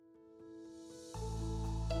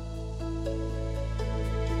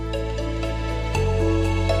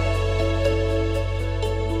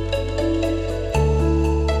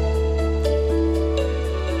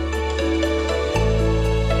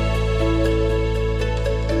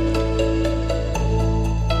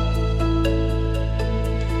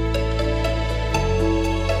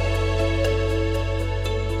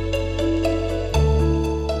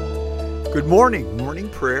morning. Morning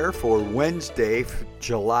prayer for Wednesday,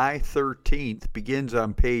 July 13th begins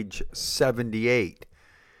on page 78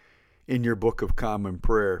 in your Book of Common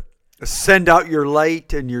Prayer. Send out your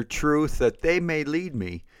light and your truth that they may lead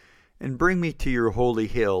me, and bring me to your holy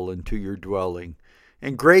hill and to your dwelling.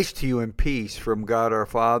 And grace to you and peace from God our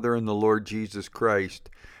Father and the Lord Jesus Christ.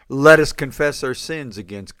 Let us confess our sins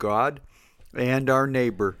against God and our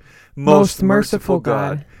neighbor. Most merciful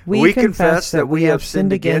God, we confess that we have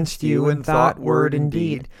sinned against you in thought, word, and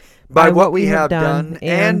deed, by what we have done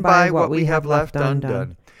and by what we have left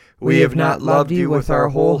undone. We have not loved you with our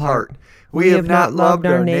whole heart. We have not loved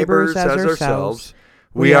our neighbors as ourselves.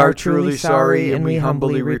 We are truly sorry, and we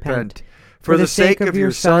humbly repent. For the sake of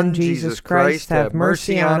your Son, Jesus Christ, have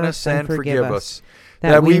mercy on us and forgive us,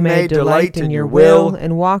 that we may delight in your will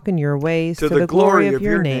and walk in your ways to the glory of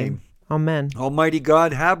your name. Amen. Almighty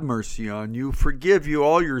God, have mercy on you, forgive you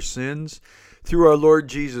all your sins, through our Lord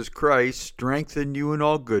Jesus Christ, strengthen you in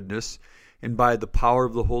all goodness, and by the power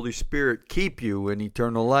of the Holy Spirit, keep you in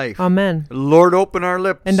eternal life. Amen. Lord, open our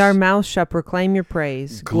lips, and our mouths shall proclaim your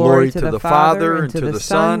praise. Glory to the Father, and to the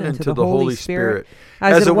Son, and to the Holy Spirit,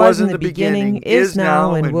 as it was in the beginning, is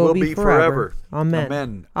now, and will be forever. Amen.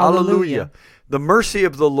 Amen. Alleluia. The mercy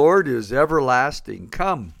of the Lord is everlasting.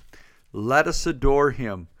 Come, let us adore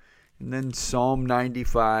him. And then Psalm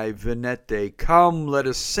 95, Venite, come, let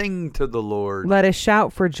us sing to the Lord. Let us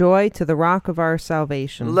shout for joy to the rock of our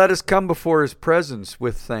salvation. Let us come before his presence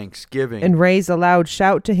with thanksgiving. And raise a loud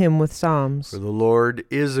shout to him with psalms. For the Lord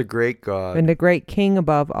is a great God, and a great King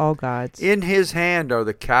above all gods. In his hand are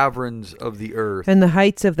the caverns of the earth, and the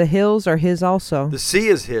heights of the hills are his also. The sea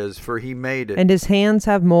is his, for he made it. And his hands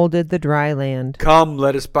have molded the dry land. Come,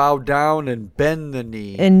 let us bow down and bend the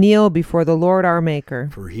knee, and kneel before the Lord our Maker.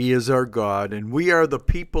 For he is our God, and we are the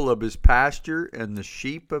people of his pasture and the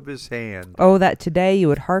sheep of his hand. Oh, that today you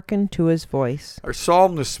would hearken to his voice. Our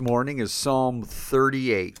psalm this morning is Psalm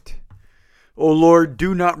 38. O Lord,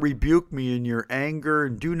 do not rebuke me in your anger,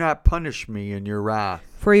 and do not punish me in your wrath.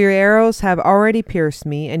 For your arrows have already pierced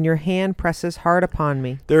me, and your hand presses hard upon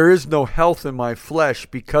me. There is no health in my flesh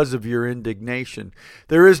because of your indignation.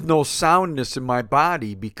 There is no soundness in my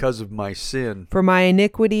body because of my sin. For my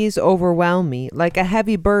iniquities overwhelm me. Like a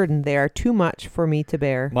heavy burden, they are too much for me to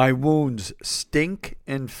bear. My wounds stink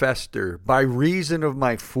and fester by reason of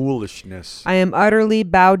my foolishness. I am utterly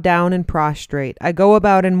bowed down and prostrate. I go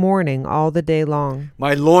about in mourning all the day long.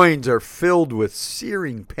 My loins are filled with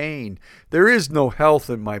searing pain. There is no health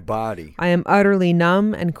in my body. I am utterly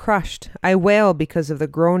numb and crushed. I wail because of the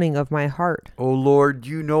groaning of my heart. O Lord,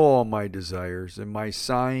 you know all my desires, and my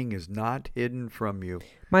sighing is not hidden from you.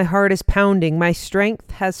 My heart is pounding, my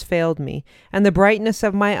strength has failed me, and the brightness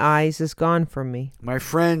of my eyes is gone from me. My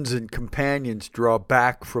friends and companions draw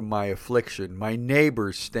back from my affliction. My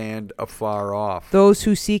neighbors stand afar off. Those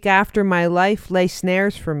who seek after my life lay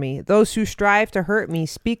snares for me. Those who strive to hurt me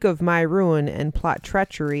speak of my ruin and plot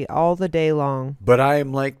treachery all the day long. But I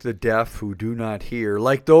am like the deaf who do not hear,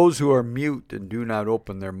 like those who are mute and do not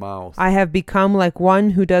open their mouth. I have become like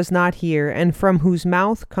one who does not hear, and from whose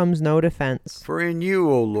mouth comes no defense. For in you,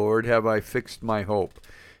 O Lord, have I fixed my hope.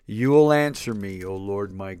 You will answer me, O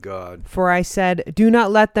Lord my God. For I said, do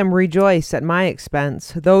not let them rejoice at my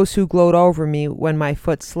expense, those who gloat over me when my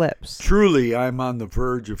foot slips. Truly I am on the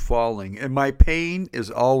verge of falling, and my pain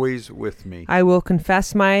is always with me. I will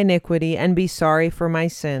confess my iniquity and be sorry for my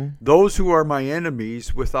sin. Those who are my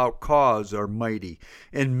enemies without cause are mighty,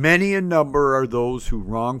 and many in number are those who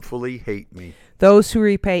wrongfully hate me. Those who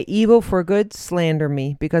repay evil for good slander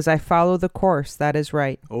me, because I follow the course that is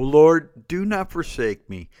right. O Lord, do not forsake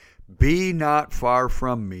me. Be not far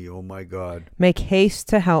from me, O my God. Make haste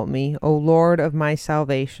to help me, O Lord of my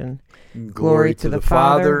salvation. Glory to the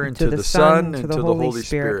Father, and to the Son, and to the Holy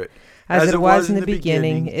Spirit, as it was in the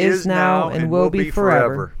beginning, is now, and will be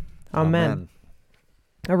forever. Amen.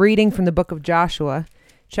 A reading from the book of Joshua,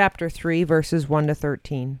 chapter 3, verses 1 to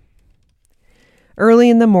 13. Early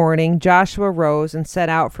in the morning, Joshua rose and set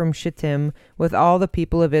out from Shittim with all the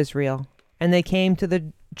people of Israel, and they came to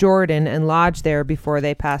the Jordan and lodged there before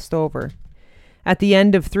they passed over. At the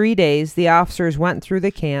end of 3 days, the officers went through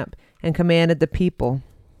the camp and commanded the people,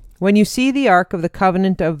 when you see the ark of the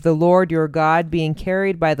covenant of the Lord your God being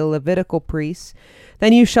carried by the Levitical priests,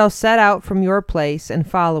 then you shall set out from your place and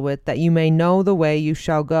follow it, that you may know the way you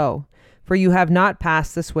shall go, for you have not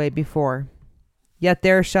passed this way before. Yet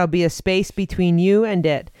there shall be a space between you and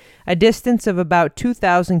it, a distance of about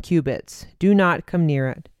 2,000 cubits. Do not come near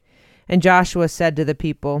it. And Joshua said to the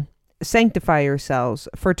people, Sanctify yourselves,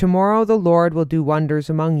 for tomorrow the Lord will do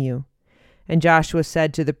wonders among you. And Joshua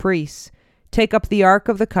said to the priests, Take up the ark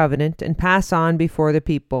of the covenant and pass on before the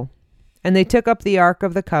people. And they took up the ark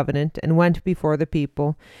of the covenant and went before the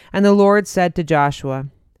people. And the Lord said to Joshua,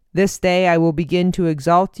 This day I will begin to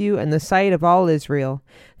exalt you in the sight of all Israel,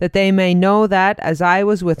 that they may know that as I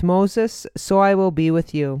was with Moses, so I will be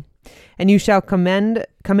with you. And you shall command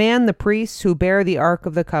the priests who bear the ark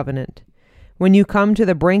of the covenant. When you come to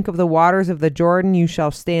the brink of the waters of the Jordan, you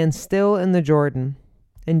shall stand still in the Jordan.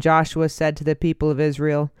 And Joshua said to the people of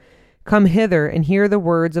Israel, Come hither and hear the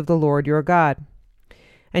words of the Lord your God.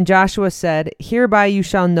 And Joshua said, Hereby you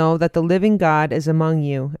shall know that the living God is among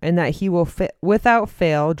you, and that he will without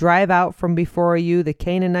fail drive out from before you the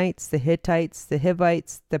Canaanites, the Hittites, the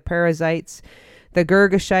Hivites, the Perizzites, the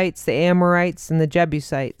Girgashites, the Amorites, and the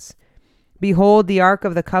Jebusites. Behold, the ark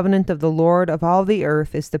of the covenant of the Lord of all the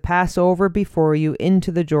earth is to pass over before you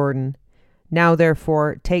into the Jordan. Now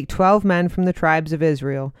therefore take 12 men from the tribes of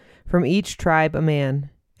Israel, from each tribe a man.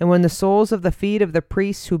 And when the soles of the feet of the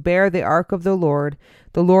priests who bear the ark of the Lord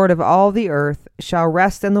of all the earth, shall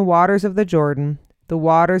rest in the waters of the Jordan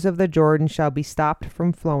shall be stopped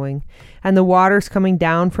from flowing, and the waters coming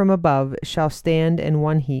down from above shall stand in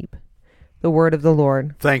one heap. The word of the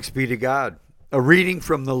Lord. Thanks be to God. A reading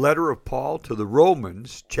from the letter of Paul to the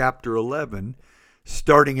Romans, chapter 11,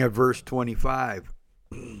 starting at verse 25.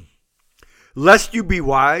 Lest you be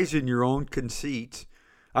wise in your own conceits,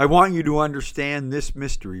 I want you to understand this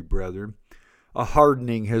mystery, brethren. A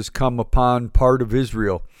hardening has come upon part of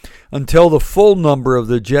Israel, until the full number of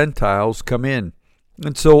the Gentiles come in,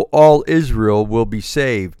 and so all Israel will be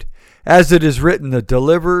saved. As it is written, the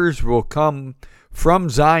deliverers will come from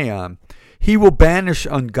Zion. He will banish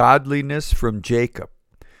ungodliness from Jacob.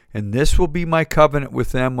 And this will be my covenant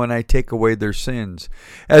with them when I take away their sins.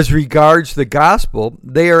 As regards the gospel,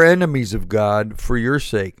 they are enemies of God for your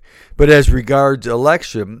sake. But as regards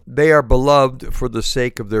election, they are beloved for the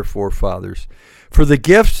sake of their forefathers. For the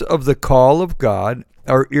gifts of the call of God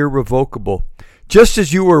are irrevocable. Just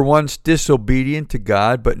as you were once disobedient to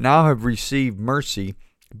God, but now have received mercy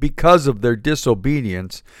because of their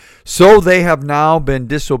disobedience, so they have now been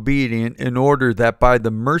disobedient in order that by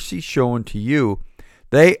the mercy shown to you,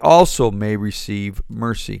 they also may receive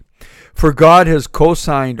mercy. For God has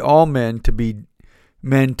co-signed all men to be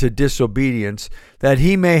men to disobedience, that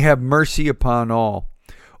he may have mercy upon all.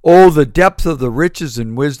 Oh, the depth of the riches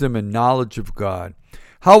and wisdom and knowledge of God!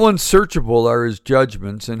 How unsearchable are his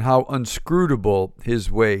judgments, and how inscrutable his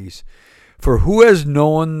ways! For who has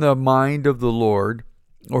known the mind of the Lord,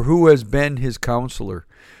 or who has been his counselor?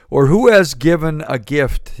 Or who has given a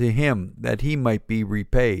gift to him that he might be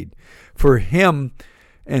repaid? For him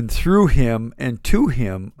and through him and to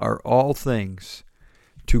him are all things.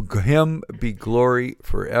 To him be glory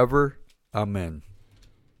forever. Amen.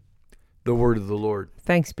 The word of the Lord.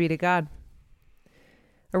 Thanks be to God.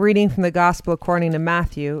 A reading from the Gospel according to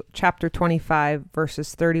Matthew, chapter 25,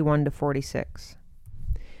 verses 31 to 46.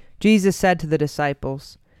 Jesus said to the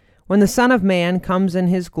disciples, When the Son of Man comes in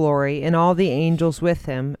his glory and all the angels with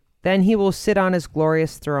him, then he will sit on his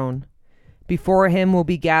glorious throne. Before him will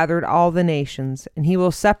be gathered all the nations, and he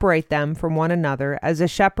will separate them from one another, as a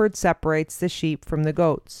shepherd separates the sheep from the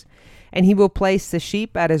goats. And he will place the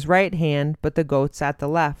sheep at his right hand, but the goats at the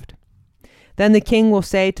left. Then the king will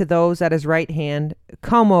say to those at his right hand,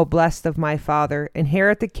 Come, O blessed of my Father,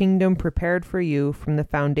 inherit the kingdom prepared for you from the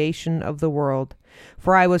foundation of the world.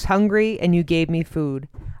 For I was hungry, and you gave me food.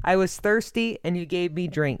 I was thirsty, and you gave me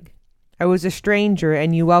drink. I was a stranger,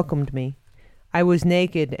 and you welcomed me. I was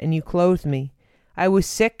naked, and you clothed me. I was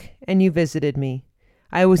sick, and you visited me.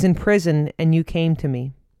 I was in prison, and you came to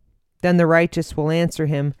me. Then the righteous will answer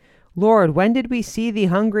him, Lord, when did we see thee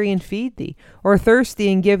hungry and feed thee, or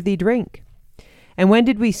thirsty and give thee drink? And when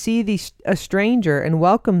did we see thee a stranger and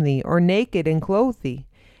welcome thee, or naked and clothe thee?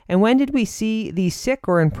 And when did we see thee sick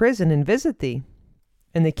or in prison and visit thee?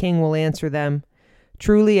 And the king will answer them,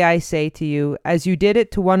 Truly I say to you, as you did it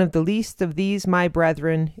to one of the least of these my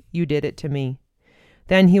brethren, you did it to me.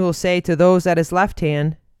 Then he will say to those at his left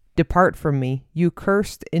hand, Depart from me, you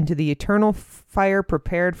cursed, into the eternal fire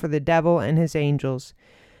prepared for the devil and his angels.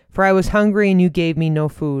 For I was hungry, and you gave me no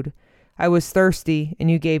food. I was thirsty,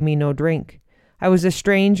 and you gave me no drink. I was a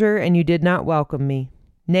stranger, and you did not welcome me.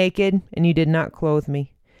 Naked, and you did not clothe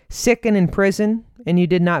me. Sick and in prison, and you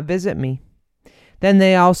did not visit me. Then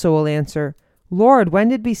they also will answer, Lord, when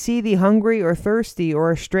did we see thee hungry or thirsty,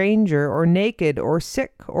 or a stranger, or naked, or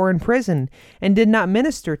sick, or in prison, and did not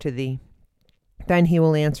minister to thee? Then he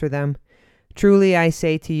will answer them, Truly I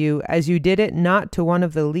say to you, as you did it not to one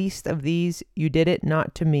of the least of these, you did it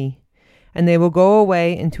not to me. And they will go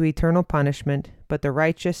away into eternal punishment, but the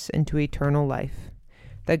righteous into eternal life.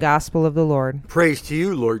 The Gospel of the Lord. Praise to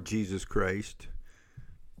you, Lord Jesus Christ.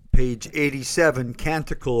 Page 87,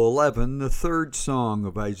 Canticle 11, the third song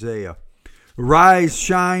of Isaiah. Rise,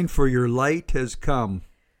 shine, for your light has come.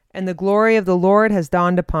 And the glory of the Lord has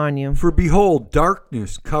dawned upon you. For behold,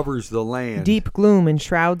 darkness covers the land. Deep gloom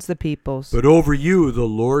enshrouds the peoples. But over you the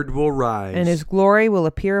Lord will rise. And his glory will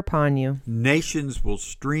appear upon you. Nations will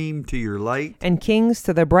stream to your light. And kings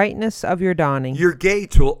to the brightness of your dawning. Your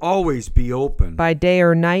gates will always be open. By day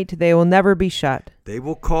or night they will never be shut. They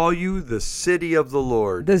will call you the city of the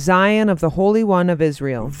Lord, the Zion of the Holy One of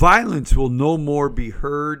Israel. Violence will no more be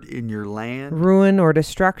heard in your land. Ruin or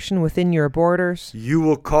destruction within your borders. You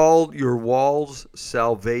will call your walls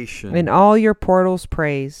salvation. And all your portals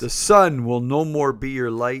praise. The sun will no more be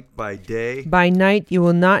your light by day. By night you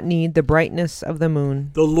will not need the brightness of the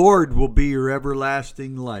moon. The Lord will be your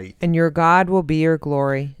everlasting light. And your God will be your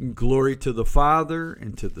glory. And glory to the Father,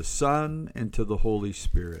 and to the Son, and to the Holy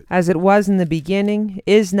Spirit. As it was in the beginning,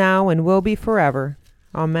 is now, and will be forever.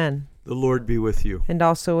 Amen. The Lord be with you. And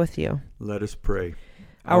also with you. Let us pray.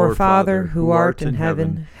 Our Father, who art in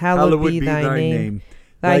heaven, hallowed be thy name.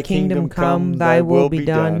 Thy kingdom come, thy will be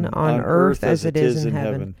done, on earth as it is in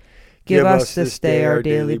heaven. Give us this day our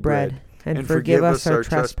daily bread, and forgive us our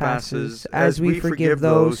trespasses, as we forgive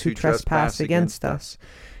those who trespass against us.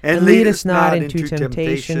 And lead us not into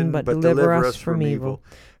temptation, but deliver us from evil.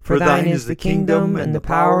 For thine is the kingdom, and the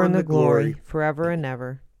power, and the glory, forever and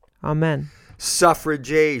ever. Amen.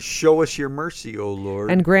 Suffrages, show us your mercy, O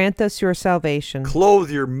Lord. And grant us your salvation.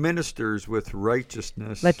 Clothe your ministers with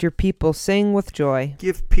righteousness. Let your people sing with joy.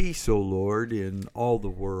 Give peace, O Lord, in all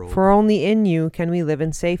the world. For only in you can we live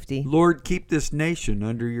in safety. Lord, keep this nation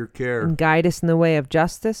under your care. And guide us in the way of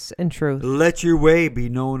justice and truth. Let your way be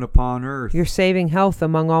known upon earth. Your saving health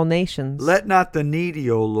among all nations. Let not the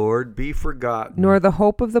needy, O Lord, be forgotten. Nor the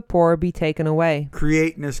hope of the poor be taken away.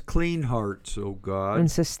 Create in us clean hearts, O God.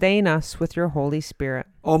 And sustain us with your Holy Spirit.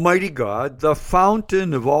 Almighty God, the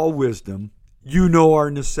fountain of all wisdom, you know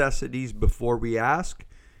our necessities before we ask,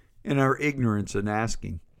 and our ignorance in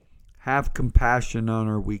asking. Have compassion on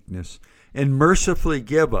our weakness, and mercifully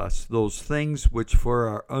give us those things which for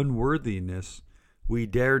our unworthiness we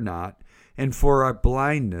dare not, and for our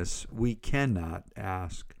blindness we cannot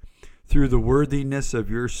ask. Through the worthiness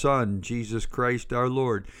of your Son, Jesus Christ our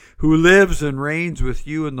Lord, who lives and reigns with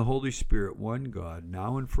you in the Holy Spirit, one God,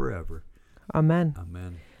 now and forever. Amen.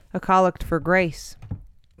 Amen. A collect for grace.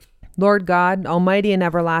 Lord God, almighty and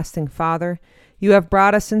everlasting Father, you have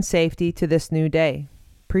brought us in safety to this new day.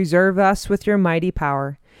 Preserve us with your mighty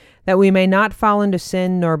power, that we may not fall into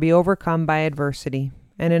sin nor be overcome by adversity.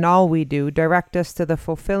 And in all we do, direct us to the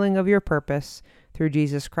fulfilling of your purpose, through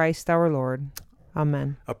Jesus Christ our Lord.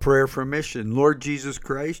 Amen. A prayer for mission. Lord Jesus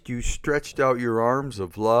Christ, you stretched out your arms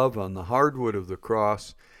of love on the hardwood of the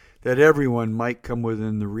cross, that everyone might come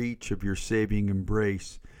within the reach of your saving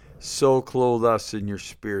embrace. So clothe us in your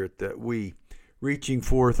Spirit, that we, reaching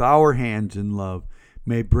forth our hands in love,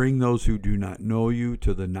 may bring those who do not know you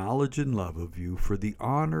to the knowledge and love of you, for the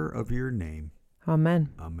honor of your name. Amen.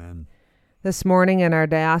 Amen. This morning in our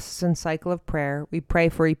diocesan cycle of prayer, we pray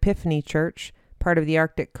for Epiphany Church, part of the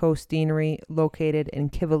Arctic Coast Deanery located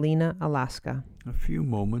in Kivalina, Alaska. A few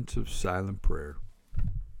moments of silent prayer.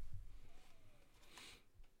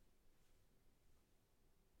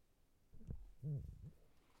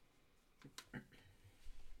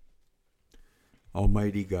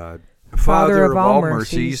 Almighty God, Father of all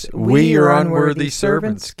mercies, we, your unworthy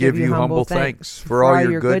servants, give you humble thanks for all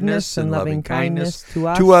your goodness and loving kindness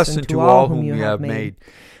to us and to all whom you have made.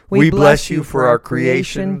 We bless you for our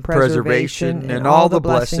creation, preservation, and all the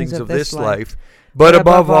blessings of this life, but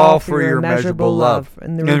above all for your immeasurable love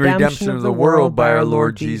and the redemption of the world by our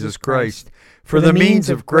Lord Jesus Christ, for the means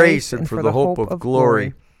of grace and for the hope of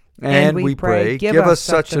glory. And we pray, give us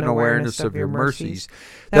such an awareness of your mercies,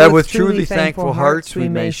 that with truly thankful hearts we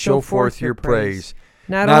may show forth your praise,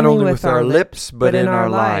 not only with our lips, but in our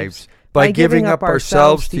lives, by giving up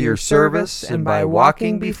ourselves to your service, and by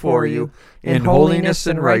walking before you in holiness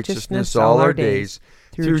and righteousness all our days,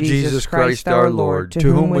 through Jesus Christ our Lord,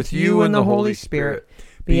 to whom with you and the Holy Spirit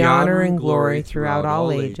be honor and glory throughout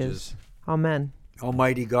all ages. Amen.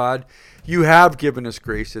 Almighty God, you have given us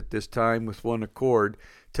grace at this time with one accord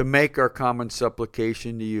to make our common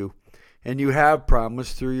supplication to you. And you have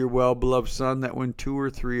promised through your well-beloved Son that when 2 or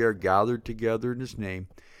 3 are gathered together in his name,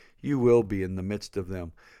 you will be in the midst of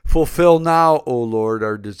them. Fulfill now, O Lord,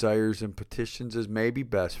 our desires and petitions as may be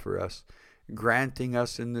best for us, granting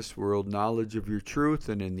us in this world knowledge of your truth,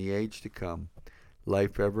 and in the age to come,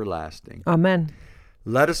 life everlasting. Amen.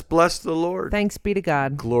 Let us bless the Lord. Thanks be to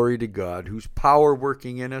God. Glory to God, whose power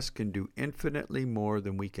working in us can do infinitely more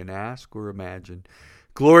than we can ask or imagine.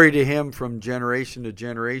 Glory to him from generation to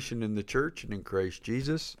generation in the church and in Christ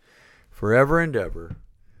Jesus, forever and ever.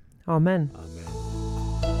 Amen. Amen.